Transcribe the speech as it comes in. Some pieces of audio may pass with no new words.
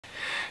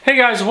Hey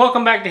guys,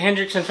 welcome back to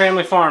Hendrickson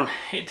Family Farm.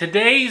 In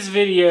today's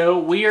video,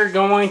 we are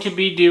going to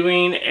be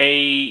doing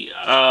a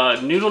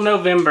Noodle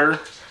November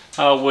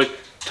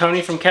with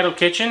Tony from Kettle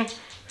Kitchen.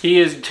 He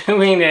is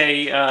doing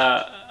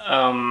a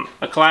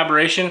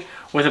collaboration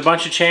with a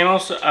bunch of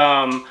channels.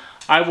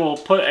 I will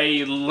put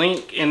a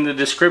link in the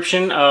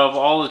description of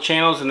all the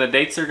channels and the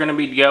dates they're going to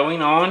be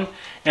going on.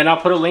 And I'll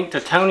put a link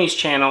to Tony's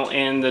channel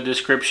in the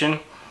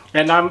description.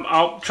 And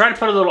I'll try to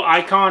put a little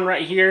icon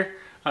right here.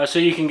 So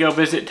you can go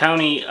visit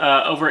Tony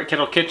over at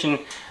Kettle Kitchen's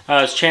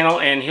channel,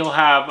 and he'll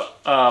have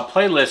a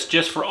playlist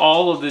just for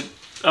all of the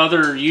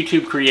other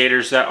YouTube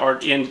creators that are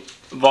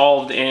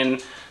involved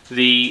in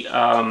the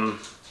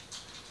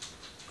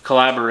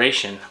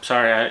collaboration.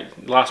 Sorry, I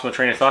lost my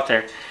train of thought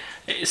there.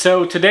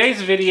 So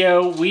today's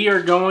video, we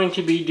are going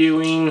to be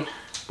doing,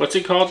 what's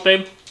it called,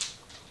 babe?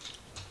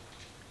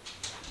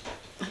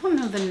 I don't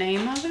know the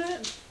name of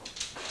it.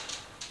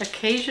 A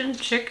Cajun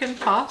chicken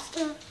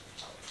pasta?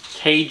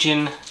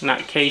 Cajun,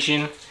 not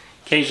Cajun.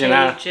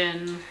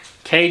 Cajun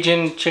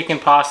chicken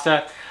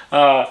pasta.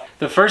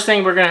 The first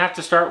thing we're going to have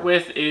to start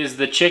with is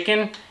the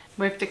chicken.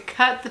 We have to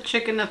cut the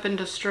chicken up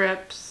into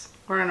strips.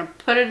 We're going to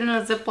put it in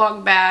a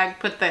Ziploc bag,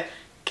 put the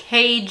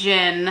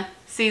Cajun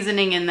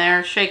seasoning in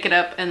there, shake it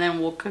up, and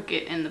then we'll cook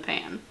it in the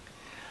pan.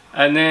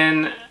 And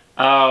then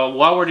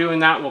while we're doing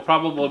that, we'll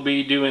probably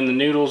be doing the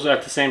noodles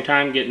at the same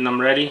time, getting them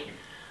ready.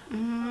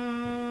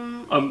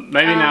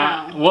 Maybe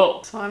not.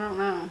 Well, so I don't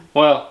know.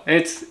 Well,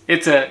 it's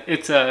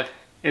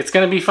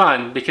gonna be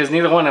fun because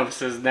neither one of us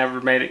has never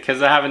made it,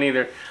 because I haven't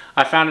either.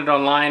 I found it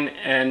online,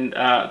 and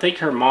I think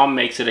her mom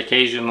makes it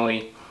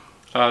occasionally.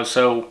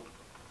 So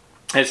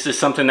it's just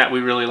something that we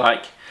really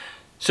like.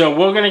 So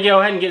we're gonna go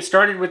ahead and get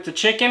started with the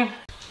chicken.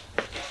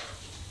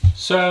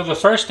 So the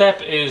first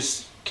step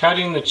is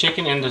cutting the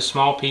chicken into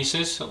small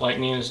pieces, like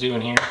Nina's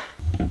doing here.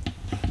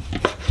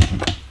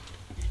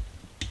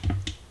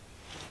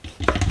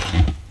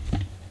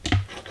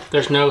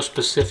 There's no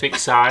specific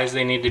size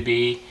they need to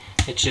be.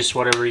 It's just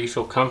whatever you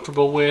feel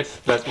comfortable with.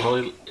 But well,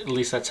 at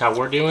least that's how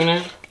we're doing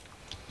it.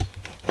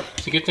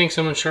 It's a good thing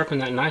someone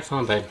sharpened that knife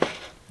on, babe.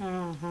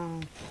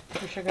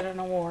 We should get an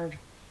award.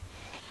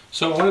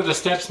 So one of the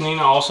steps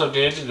Nina also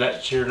did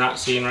that you're not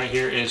seeing right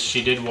here is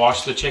she did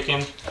wash the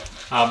chicken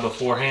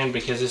beforehand,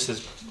 because this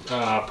is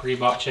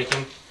pre-bought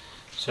chicken.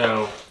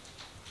 So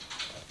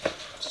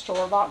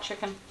Store-bought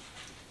chicken.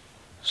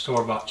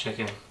 Store-bought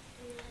chicken.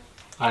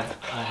 I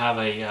have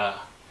a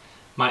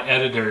my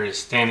editor is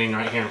standing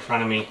right here in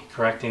front of me,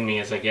 correcting me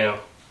as I go.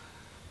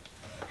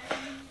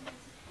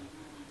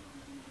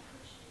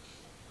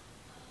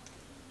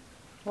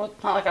 Well,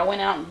 it's not like I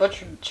went out and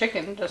butchered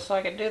chicken just so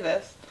I could do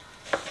this.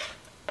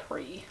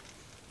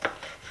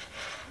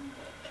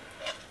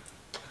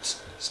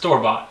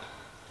 Store-bought.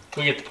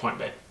 We get the point,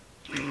 babe.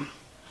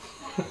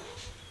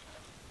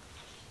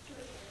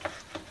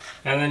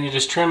 And then you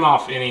just trim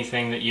off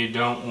anything that you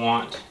don't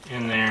want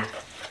in there.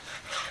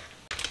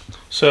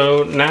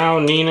 So now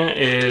Nina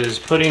is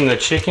putting the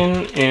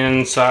chicken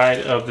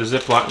inside of the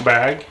Ziploc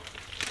bag.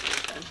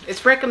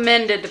 It's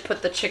recommended to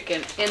put the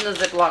chicken in the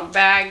Ziploc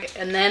bag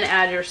and then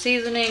add your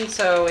seasoning,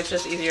 so it's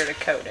just easier to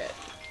coat it.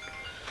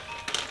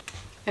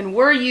 And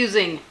we're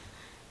using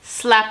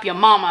Slap Ya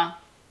Mama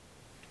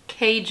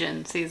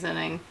Cajun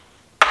seasoning.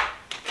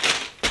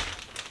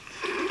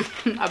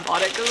 I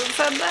bought it because it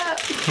said that.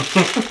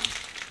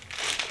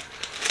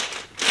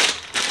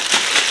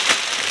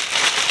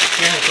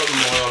 Yeah, put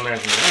more on there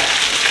than that.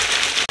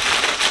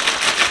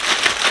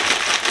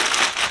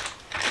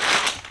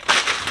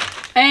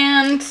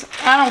 And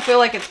I don't feel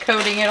like it's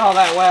coating it all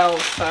that well,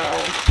 so.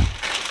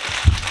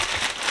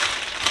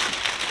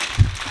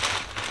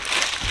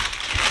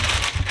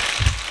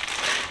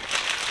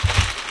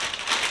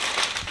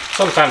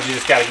 Sometimes you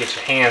just gotta get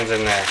your hands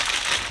in there.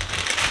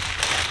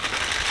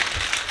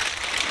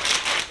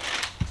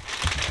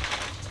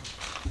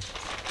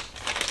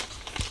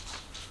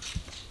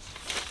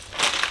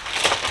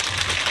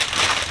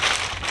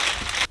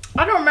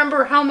 I don't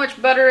remember how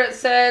much butter it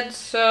said,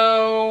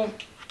 so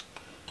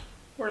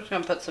we're just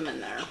gonna put some in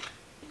there.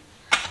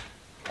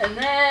 And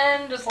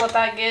then just let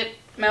that get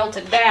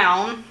melted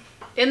down.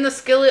 In the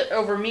skillet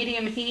over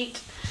medium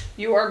heat,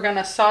 you are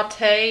gonna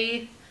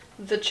saute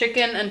the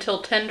chicken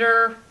until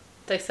tender.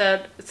 It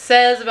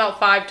says about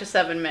 5 to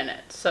 7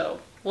 minutes, so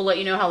we'll let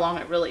you know how long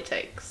it really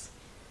takes.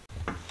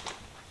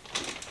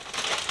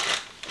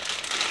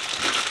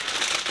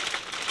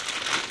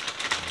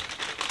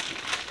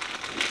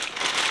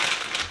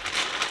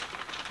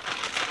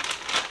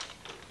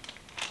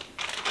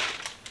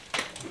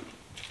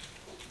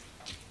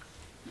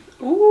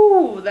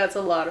 Ooh, that's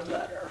a lot of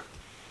butter.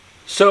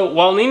 So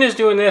while Nina's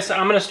doing this,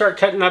 I'm going to start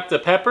cutting up the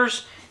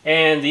peppers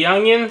and the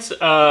onions.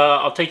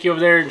 I'll take you over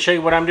there and show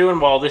you what I'm doing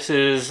while this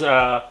is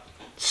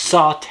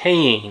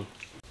sauteing.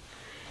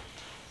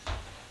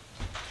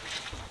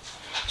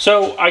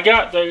 So I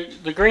got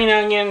the green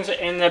onions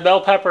and the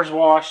bell peppers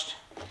washed.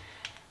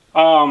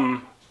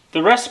 The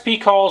recipe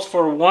calls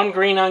for 1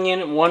 green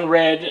onion, 1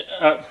 red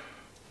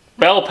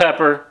bell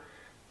pepper,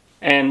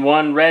 and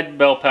 1 red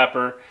bell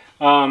pepper.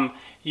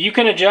 You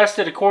can adjust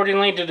it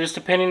accordingly to just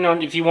depending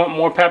on if you want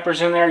more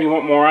peppers in there, you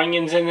want more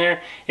onions in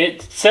there.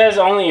 It says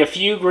only a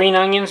few green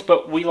onions,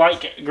 but we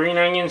like green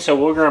onions, so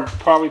we're going to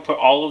probably put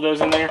all of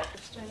those in there.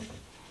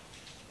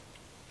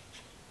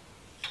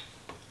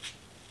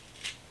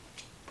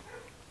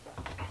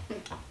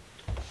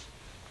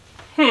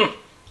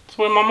 That's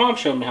the way my mom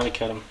showed me how to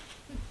cut them.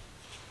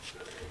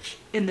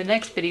 In the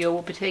next video,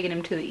 we'll be taking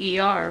him to the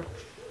ER.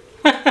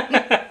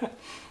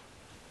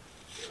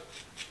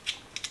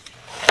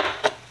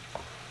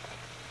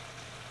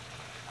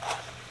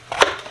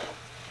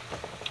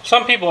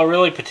 Some people are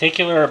really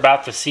particular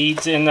about the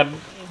seeds in the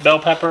bell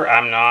pepper.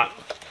 I'm not.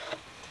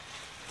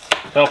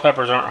 Bell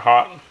peppers aren't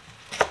hot.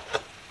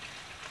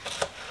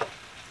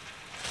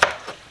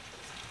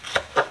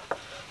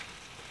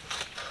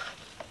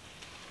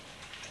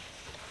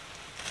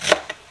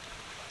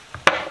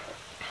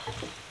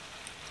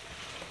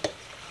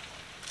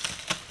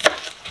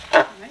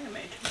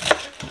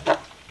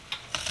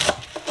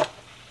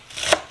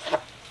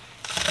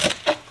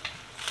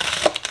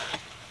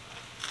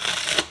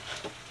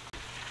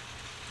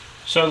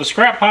 So the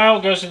scrap pile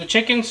goes to the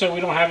chicken, so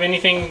we don't have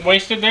anything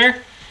wasted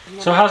there.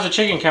 So how's the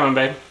chicken coming,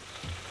 babe?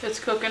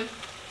 It's cooking.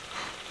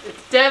 It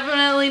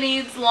definitely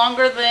needs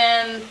longer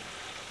than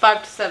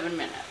 5 to 7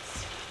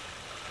 minutes.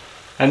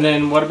 And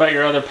then what about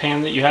your other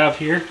pan that you have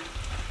here?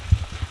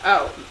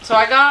 Oh, so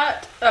I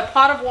got a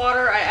pot of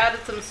water. I added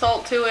some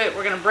salt to it.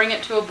 We're going to bring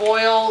it to a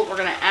boil. We're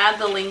going to add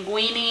the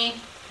linguine.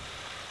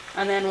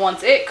 And then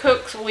once it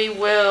cooks, we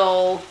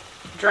will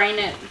drain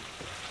it.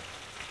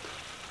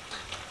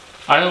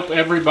 I hope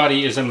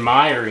everybody is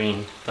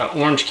admiring the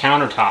orange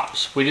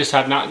countertops. We just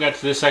have not got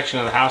to this section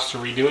of the house to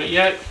redo it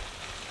yet.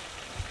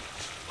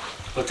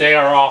 But they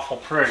are awful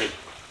pretty.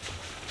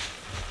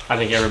 I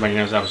think everybody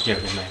knows I was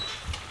joking, man.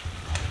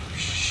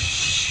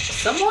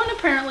 Someone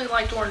apparently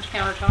liked orange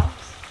countertops.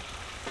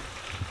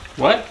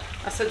 What?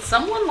 I said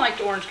someone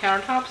liked orange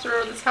countertops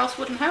or this house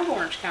wouldn't have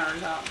orange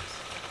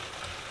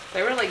countertops.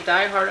 They were like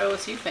diehard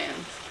OSU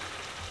fans.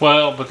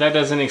 Well, but that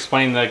doesn't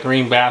explain the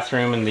green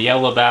bathroom and the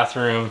yellow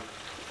bathroom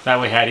that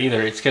we had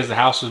either. It's because the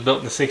house was built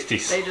in the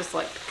 60s. They just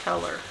like the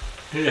color.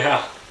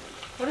 Yeah.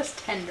 What does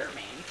tender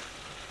mean?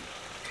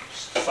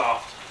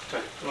 Soft.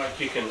 Like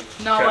you can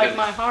not like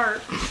my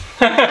heart.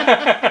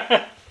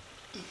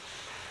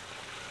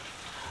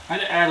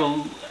 I'd add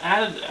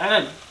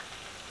a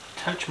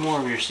touch more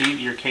of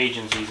your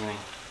Cajun seasoning.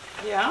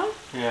 Yeah?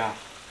 Yeah.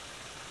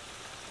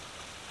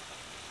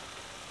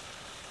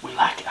 We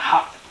like it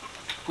hot.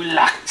 We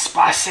like it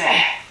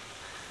spicy.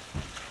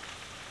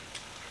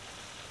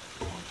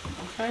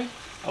 Okay.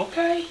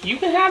 Okay. You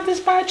can have this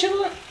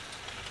spatula.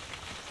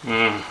 You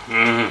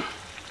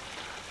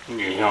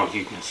know,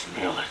 you can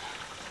smell it.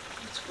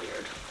 That's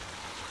weird.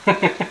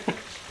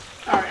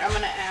 Alright, I'm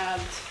going to add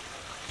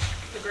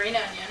the green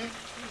onion.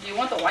 Do you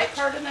want the white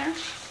part in there?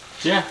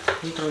 Yeah,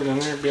 you throw it in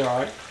there, it'll be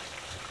alright.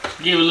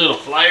 Give it a little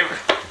flavor.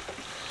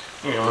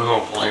 Give it a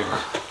little flavor.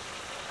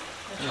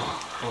 Give it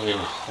a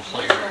little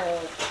flavor.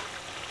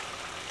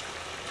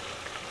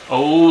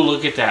 Oh,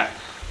 look at that.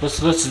 Let's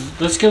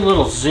get a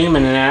little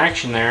zooming in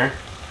action there.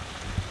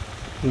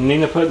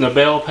 Nina putting the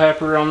bell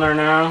pepper on there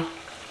now.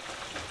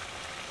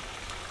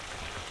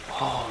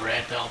 Oh,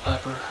 red bell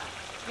pepper.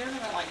 You're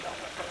gonna like bell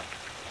pepper.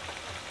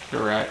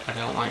 You're right, I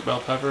don't like bell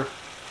pepper.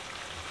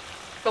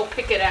 Go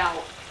pick it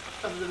out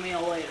of the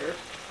meal later.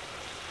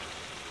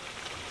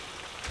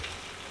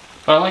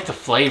 But I like the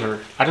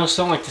flavor. I just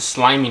don't like the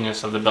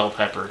sliminess of the bell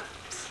pepper.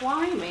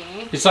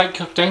 Slimy? It's like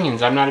cooked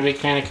onions. I'm not a big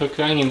fan of cooked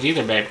onions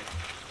either, babe.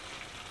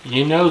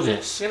 You know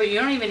this. Yeah, but you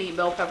don't even eat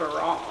bell pepper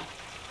raw.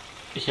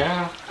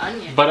 Yeah.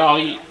 Onion. But I'll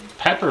eat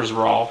peppers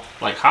raw,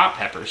 like hot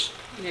peppers.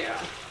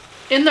 Yeah.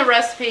 In the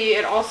recipe,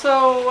 it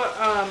also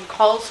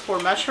calls for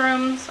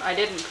mushrooms. I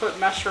didn't put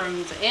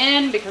mushrooms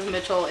in because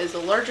Mitchell is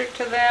allergic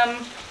to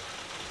them.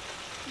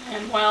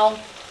 And well...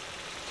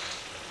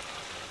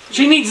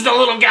 She needs the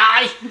little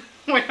guy!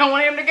 We don't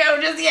want him to go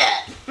just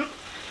yet.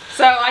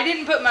 So I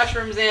didn't put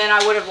mushrooms in.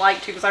 I would have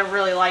liked to because I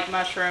really like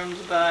mushrooms,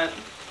 but...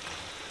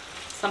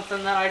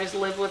 something that I just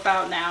live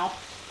without now.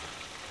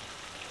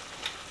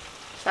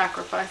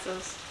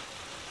 Sacrifices.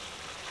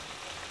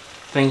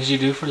 Things you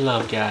do for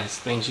love, guys.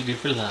 Things you do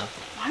for love.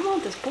 I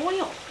want this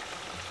boiled.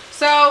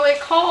 So it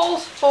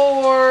calls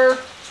for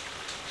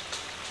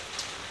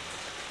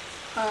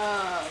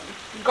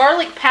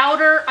garlic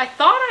powder. I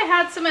thought I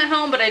had some at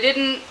home, but I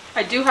didn't.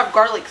 I do have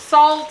garlic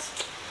salt.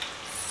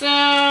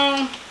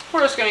 So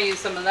we're just going to use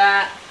some of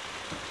that.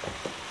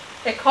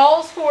 It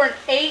calls for an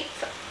 1/8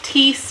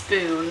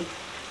 teaspoon.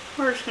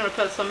 We're just going to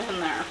put some in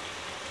there.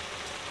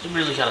 You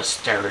really got to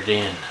stir it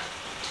in.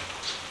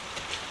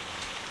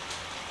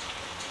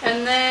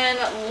 And then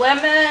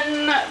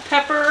lemon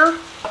pepper,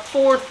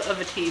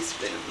 1/4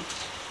 teaspoon.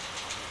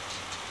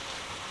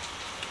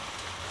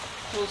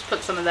 We'll just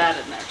put some of that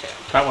in there too.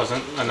 That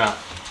wasn't enough.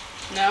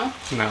 No?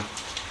 No.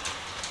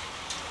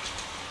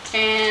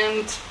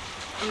 And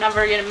I'm not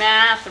very good at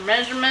math or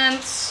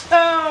measurements,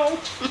 so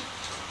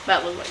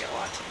that looks like a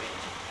lot to me.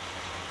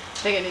 I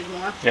think it needs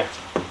more. Yeah.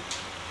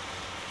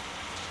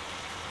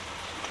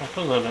 I'll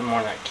put a little bit more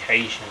of that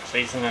Cajun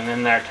seasoning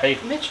in there too.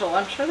 Mitchell,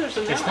 I'm sure there's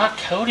enough. It's not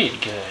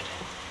coated good.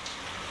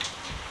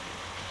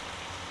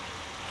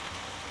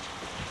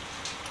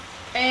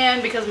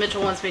 And because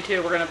Mitchell wants me to,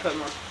 we're going to put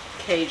more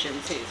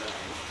Cajun seasoning.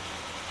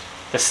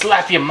 To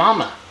slap your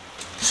mama.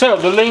 So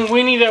the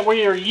linguine that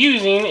we are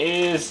using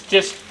is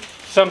just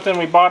something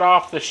we bought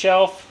off the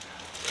shelf.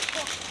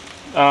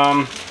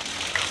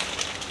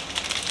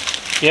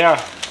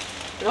 Yeah.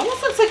 It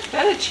almost looks like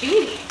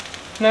fettuccine.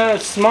 No,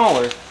 it's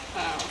smaller.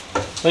 Oh.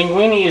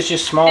 Linguine is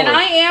just smaller. And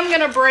I am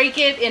going to break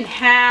it in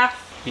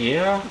half.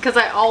 Yeah. Because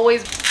I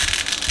always...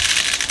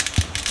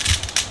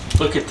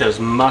 Look at those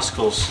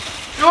muscles.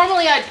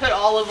 Normally I'd put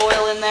olive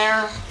oil in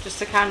there just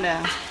to kind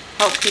of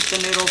help keep the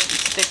noodles from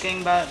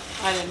sticking, but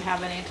I didn't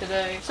have any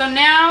today. So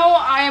now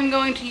I am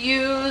going to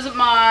use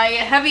my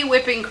heavy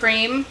whipping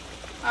cream.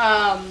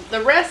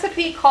 The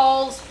recipe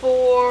calls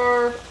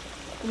for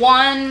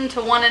 1 to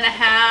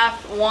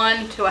 1.5,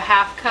 1 to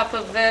 1/2 cup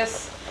of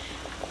this.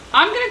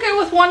 I'm going to go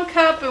with 1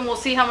 cup and we'll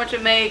see how much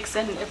it makes,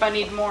 and if I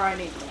need more, I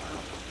need more.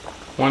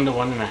 1 to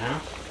 1.5? Is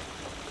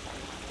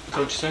that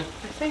what you said?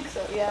 I think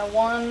so, yeah,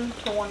 1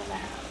 to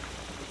 1.5.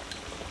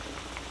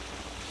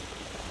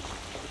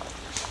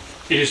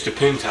 It just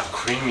depends how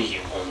creamy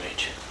you want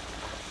it.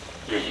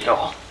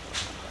 Yeah.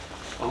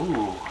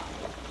 Ooh.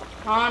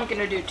 I'm going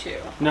to do 2.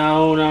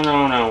 No. No?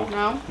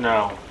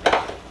 No.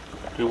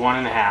 Do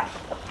 1.5.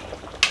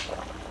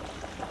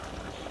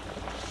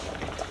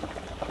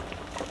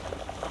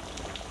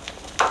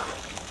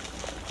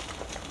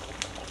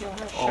 You want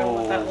to show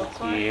what that looks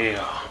like?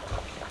 Yeah.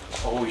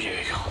 Oh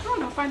yeah. I don't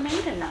know if I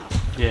made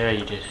enough. Yeah,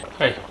 you did.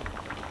 Hey.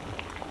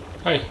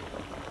 Hey.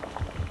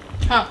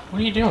 Huh.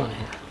 What are you doing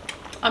here?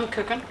 I'm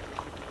cooking.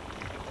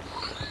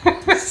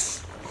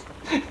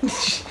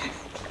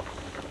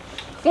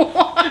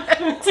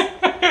 What?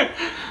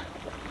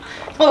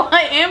 Well,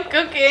 I am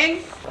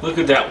cooking. Look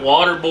at that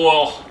water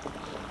boil.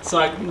 It's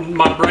like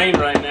my brain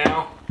right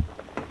now.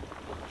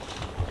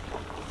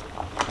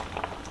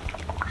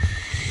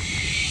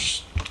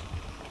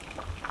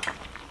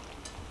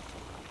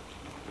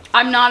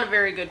 I'm not a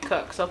very good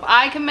cook, so if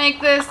I can make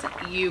this,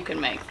 you can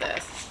make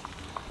this.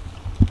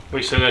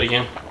 Wait, say that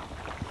again.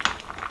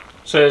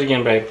 Say that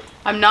again, babe.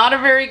 I'm not a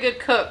very good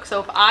cook,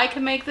 so if I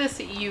can make this,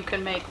 you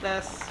can make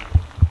this.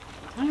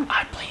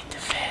 I plead the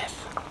 5th.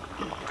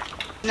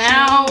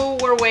 Now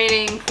we're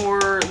waiting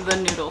for the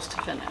noodles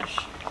to finish.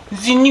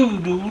 The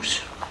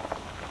noodles.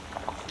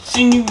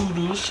 The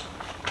noodles.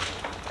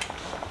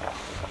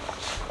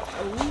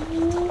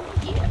 Oh,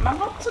 yeah. My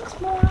mom looks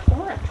more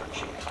orange when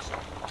she makes it.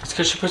 It's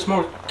because she puts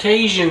more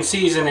Cajun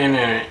seasoning in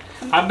it.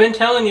 I've been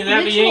telling you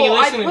that, but you ain't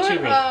listening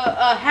to me. I put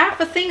a half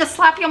a thing of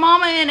Slap Your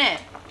Mama in it.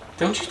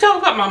 Don't you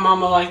talk about my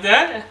mama like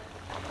that.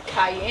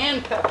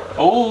 Cayenne pepper.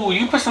 Oh,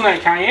 you put some of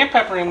that cayenne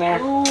pepper in there.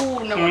 Ooh,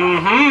 no.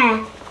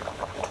 Mm-hmm.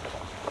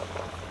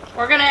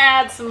 We're gonna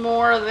add some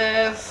more of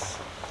this.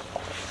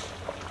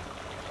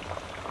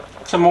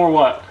 Some more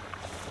what?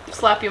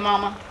 Slap Your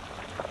Mama.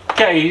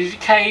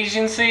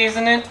 Cajun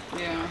seasoning?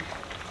 Yeah.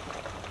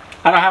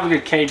 I don't have a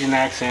good Cajun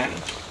accent.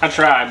 I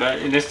try, but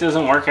it just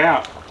doesn't work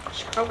out. I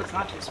sure hope it's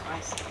not too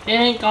spicy. It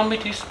ain't gonna be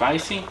too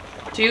spicy.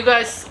 Do you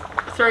guys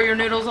throw your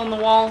noodles on the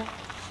wall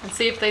and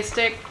see if they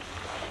stick?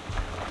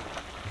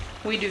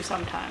 We do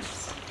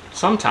sometimes.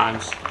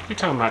 Sometimes. What are you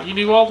talking about? You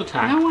do all the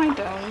time. No, I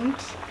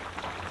don't.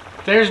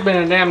 There's been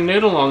a damn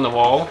noodle on the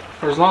wall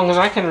for as long as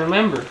I can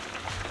remember.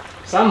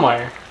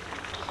 Somewhere.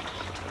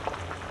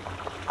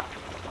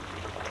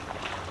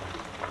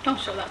 Don't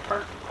show that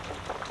part.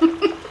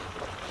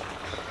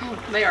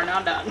 They are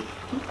not done.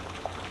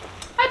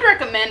 I'd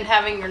recommend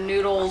having your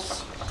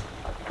noodles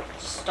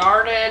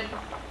started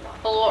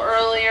a little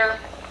earlier,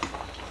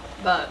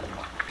 but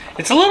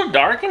It's a little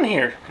dark in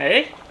here,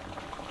 hey?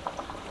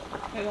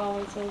 it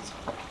always is.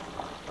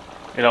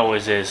 It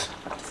always is.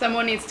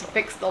 Someone needs to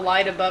fix the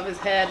light above his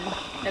head,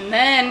 and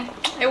then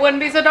it wouldn't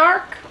be so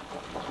dark.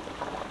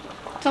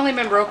 It's only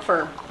been broke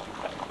for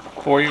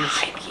 4 years?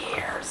 5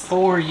 years.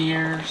 4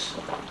 years.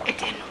 It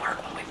didn't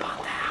work when we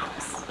bought the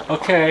house.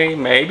 Okay,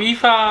 maybe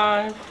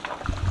 5.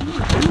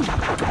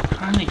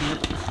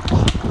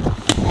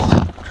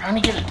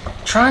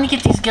 Trying to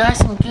get these guys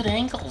some good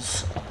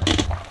angles.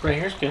 Right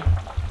here's good.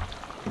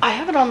 I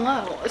have it on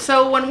low.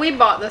 So when we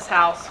bought this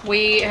house,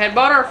 we had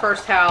bought our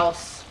first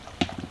house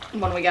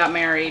when we got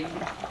married,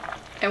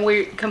 and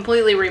we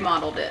completely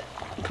remodeled it.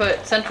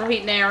 Put central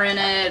heat and air in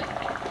it,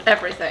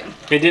 everything.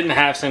 It didn't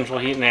have central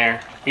heat and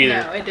air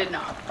either. No, it did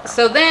not.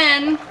 So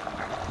then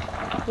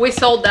we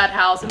sold that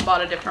house and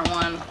bought a different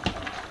one.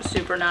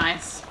 Super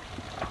nice.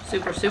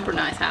 Super, super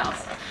nice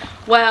house.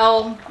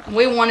 Well,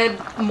 we wanted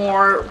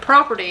more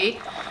property.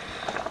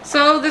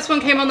 So this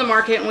one came on the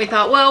market and we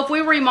thought, well, if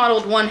we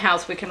remodeled one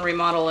house, we can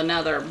remodel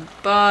another.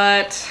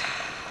 But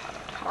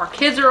our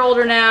kids are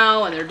older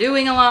now and they're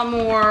doing a lot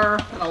more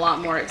and a lot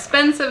more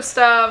expensive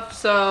stuff.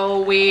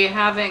 So we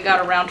haven't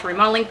got around to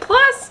remodeling.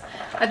 Plus,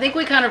 I think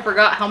we kind of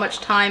forgot how much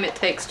time it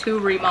takes to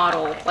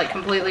remodel, like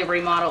completely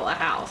remodel a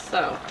house.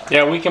 So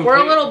yeah, we're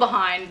a little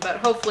behind, but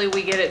hopefully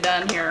we get it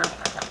done here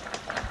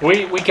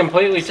We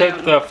completely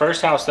took the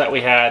first house that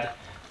we had,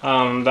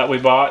 that we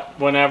bought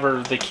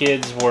whenever the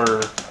kids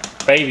were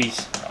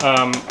babies.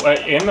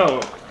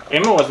 Emma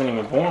wasn't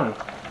even born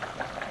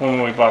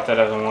when we bought that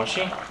other one, was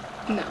she?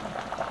 No.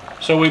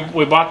 So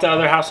we bought the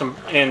other house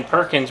in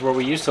Perkins where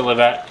we used to live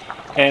at,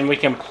 and we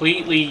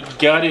completely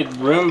gutted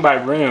room by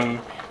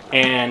room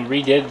and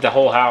redid the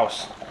whole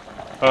house.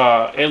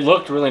 It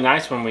looked really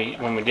nice when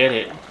we did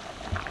it.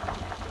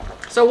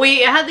 So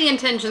we had the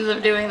intentions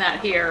of doing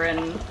that here,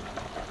 and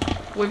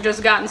we've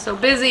just gotten so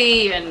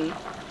busy, and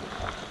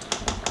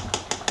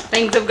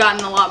things have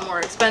gotten a lot more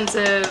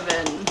expensive,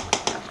 and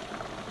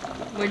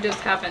we just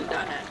haven't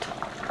done it.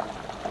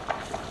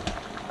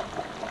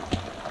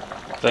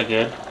 Is that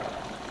good?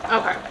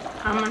 Okay,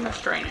 I'm gonna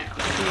strain it.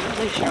 Are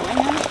they showing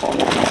that?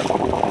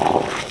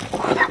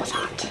 Oh, that was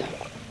hot.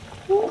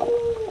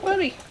 Ooh,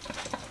 buddy.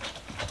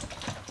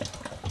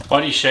 Why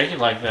do you shake it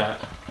like that?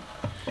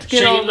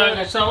 Shake it like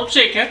it's all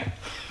chicken.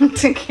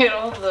 To get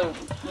all the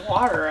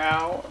water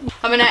out.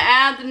 I'm gonna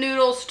add the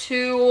noodles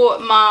to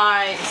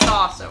my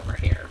sauce over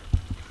here.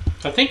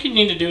 I think you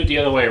need to do it the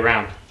other way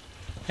around.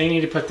 You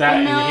need to put that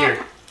in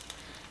here.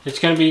 It's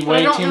gonna be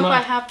way too much. I don't know if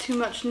I have too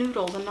much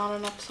noodles and not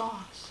enough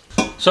sauce.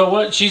 So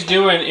what she's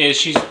doing is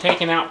she's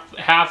taking out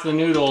half the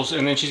noodles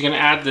and then she's gonna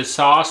add the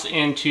sauce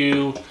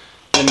into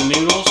the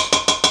noodles.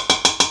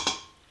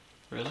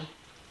 Really?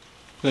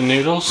 The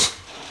noodles?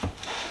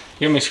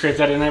 You want me to scrape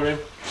that in there, babe?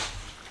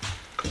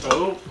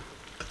 Oh.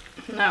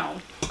 No.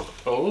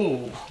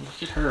 Oh,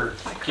 look at her.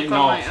 I cook on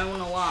my own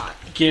a lot.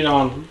 Get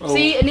on. Oh.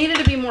 See, it needed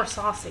to be more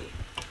saucy.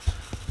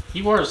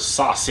 You are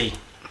saucy.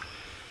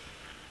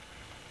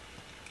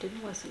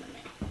 Didn't listen to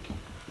me.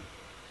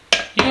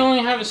 You don't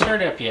even have it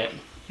stirred up yet.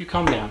 You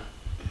calm down.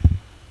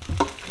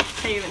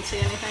 Can you even see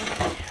anything?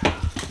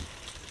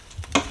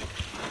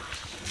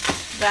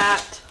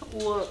 That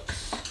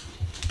looks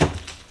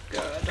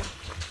good.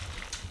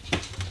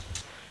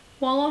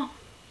 Voila.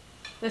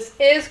 This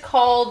is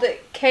called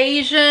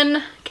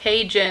Cajun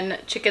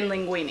chicken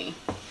linguine,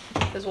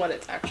 is what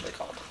it's actually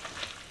called.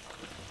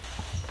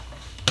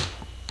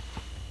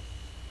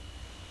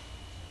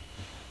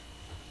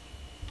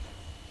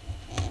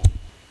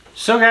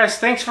 So guys,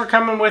 thanks for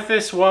coming with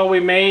us while we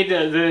made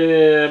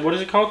the, what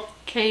is it called?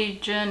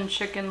 Cajun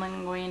chicken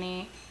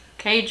linguine.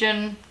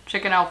 Cajun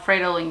chicken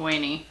Alfredo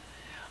linguine.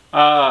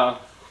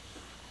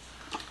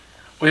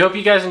 We hope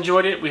you guys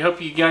enjoyed it. We hope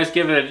you guys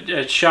give it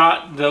a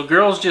shot. The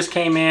girls just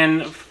came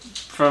in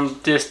from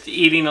just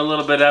eating a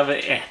little bit of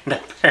it, and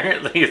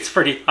apparently it's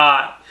pretty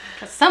hot.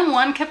 Because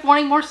someone kept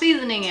wanting more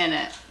seasoning in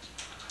it.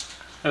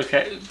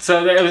 Okay,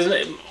 so it was,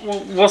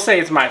 we'll say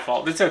it's my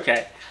fault. It's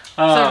okay.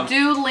 So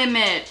do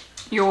limit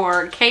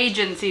your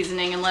Cajun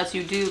seasoning unless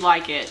you do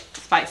like it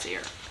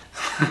spicier.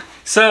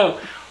 So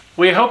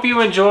we hope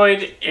you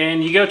enjoyed,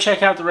 and you go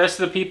check out the rest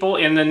of the people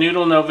in the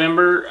Noodle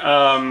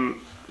November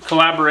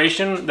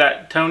collaboration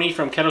that Tony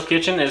from Kettle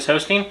Kitchen is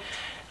hosting.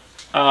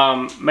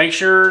 Make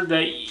sure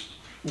that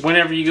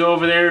whenever you go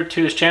over there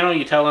to his channel,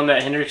 you tell him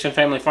that Hendrickson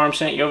Family Farm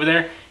sent you over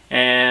there.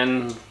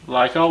 And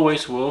like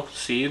always, we'll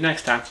see you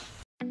next time.